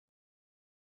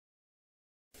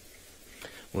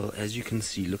Well, as you can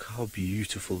see, look how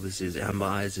beautiful this is. Amber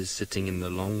Eyes is sitting in the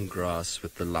long grass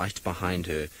with the light behind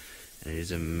her. And it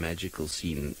is a magical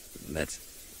scene that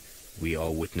we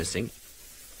are witnessing.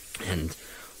 And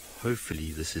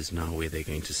hopefully this is now where they're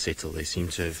going to settle. They seem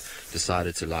to have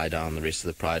decided to lie down. The rest of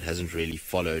the pride hasn't really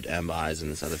followed Amber Eyes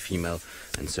and this other female.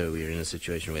 And so we're in a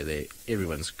situation where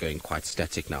everyone's going quite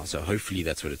static now. So hopefully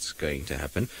that's what it's going to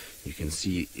happen. You can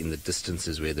see in the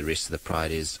distances where the rest of the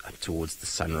pride is, up towards the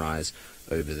sunrise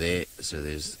over there. So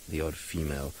there's the odd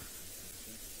female.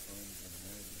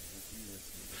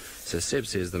 So Seb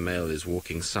says the male is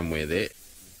walking somewhere there.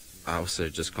 I also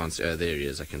just can't see. Oh, there he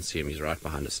is. I can see him. He's right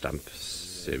behind a stump.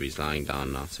 Seb, he's lying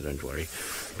down now, so don't worry.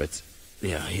 But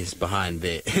yeah, he's behind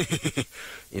there.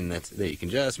 In that, there you can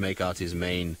just make out his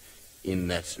mane in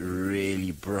that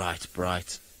really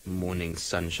bright morning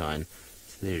sunshine.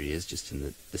 So there he is, just in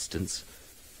the distance.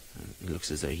 It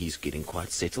looks as though he's getting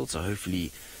quite settled. So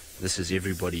hopefully this is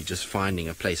everybody just finding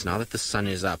a place. Now that the sun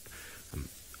is up, I'm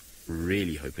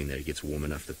really hoping that it gets warm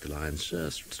enough that the lions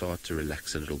just start to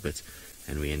relax a little bit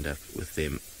and we end up with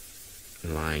them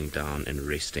lying down and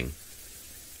resting.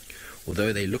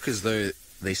 Although they look as though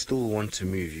they still want to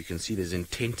move. You can see there's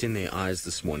intent in their eyes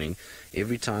this morning.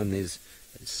 Every time there's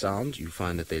sound, you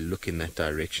find that they look in that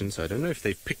direction. So I don't know if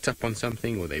they've picked up on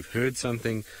something or they've heard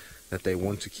something that they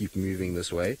want to keep moving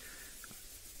this way.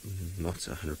 Not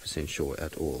 100% sure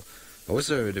at all. I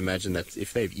also would imagine that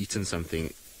if they've eaten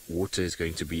something, water is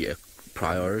going to be a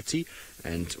priority,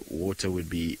 and water would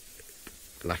be,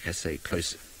 like I say,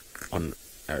 close on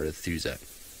Arethusa.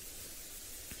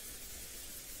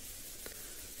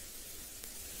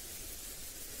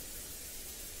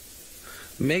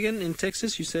 Megan, in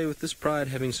Texas, you say with this pride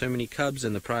having so many cubs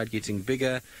and the pride getting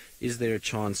bigger, is there a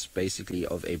chance basically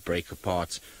of a break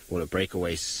apart or a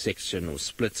breakaway section or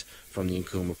split from the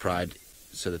Nkuhuma pride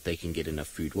so that they can get enough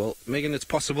food? Well, Megan, it's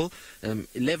possible.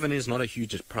 11 is not a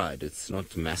huge pride. It's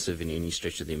not massive in any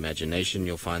stretch of the imagination.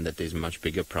 You'll find that there's much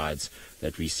bigger prides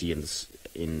that we see in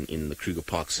the Kruger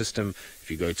Park system. If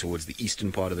you go towards the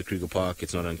eastern part of the Kruger Park,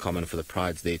 it's not uncommon for the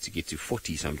prides there to get to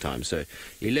 40 sometimes. So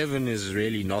 11 is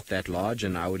really not that large,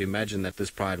 and I would imagine that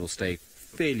this pride will stay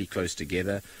fairly close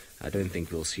together. I don't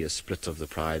think we'll see a split of the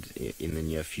pride in the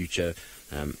near future.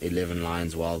 11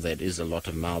 lions, while that is a lot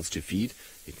of mouths to feed,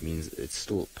 it means it's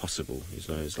still possible.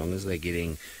 As long as they're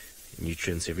getting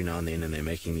nutrients every now and then and they're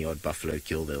making the odd buffalo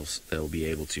kill, they'll be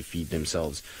able to feed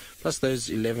themselves. Plus those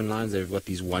 11 lions, they've got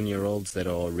these 1-year-olds that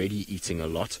are already eating a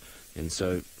lot, and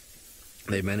so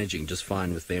they're managing just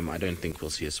fine with them. I don't think we'll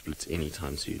see a split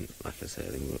anytime soon. Like I say, I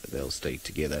think they'll stay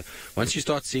together. Once you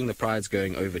start seeing the prides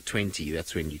going over 20,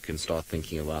 that's when you can start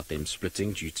thinking about them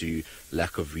splitting due to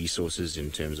lack of resources in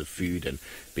terms of food and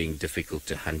being difficult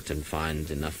to hunt and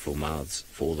find enough for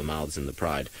all the mouths in the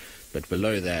pride. But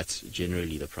below that,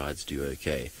 generally the prides do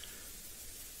okay.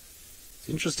 It's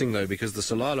interesting though, because the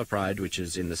Solala pride, which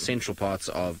is in the central parts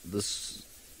of this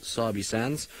Sabi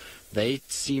Sands, they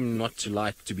seem not to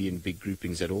like to be in big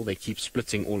groupings at all. They keep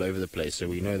splitting all over the place. So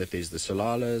we know that there's the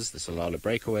Solalas, the Solala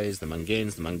breakaways, the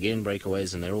Mangens, the Mangen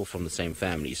breakaways, and they're all from the same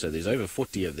family. So there's over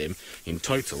 40 of them in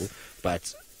total,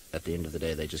 but at the end of the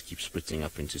day, they just keep splitting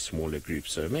up into smaller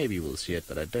groups. So maybe we'll see it,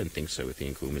 but I don't think so with the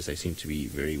Nkuhumas. They seem to be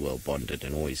very well bonded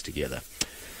and always together.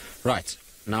 Right,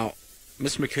 now,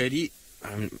 Miss McCurdy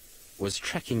was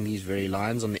tracking these very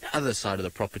lions on the other side of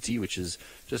the property, which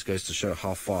just goes to show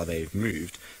how far they've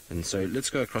moved. And so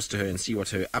let's go across to her and see what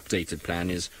her updated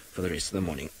plan is for the rest of the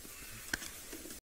morning.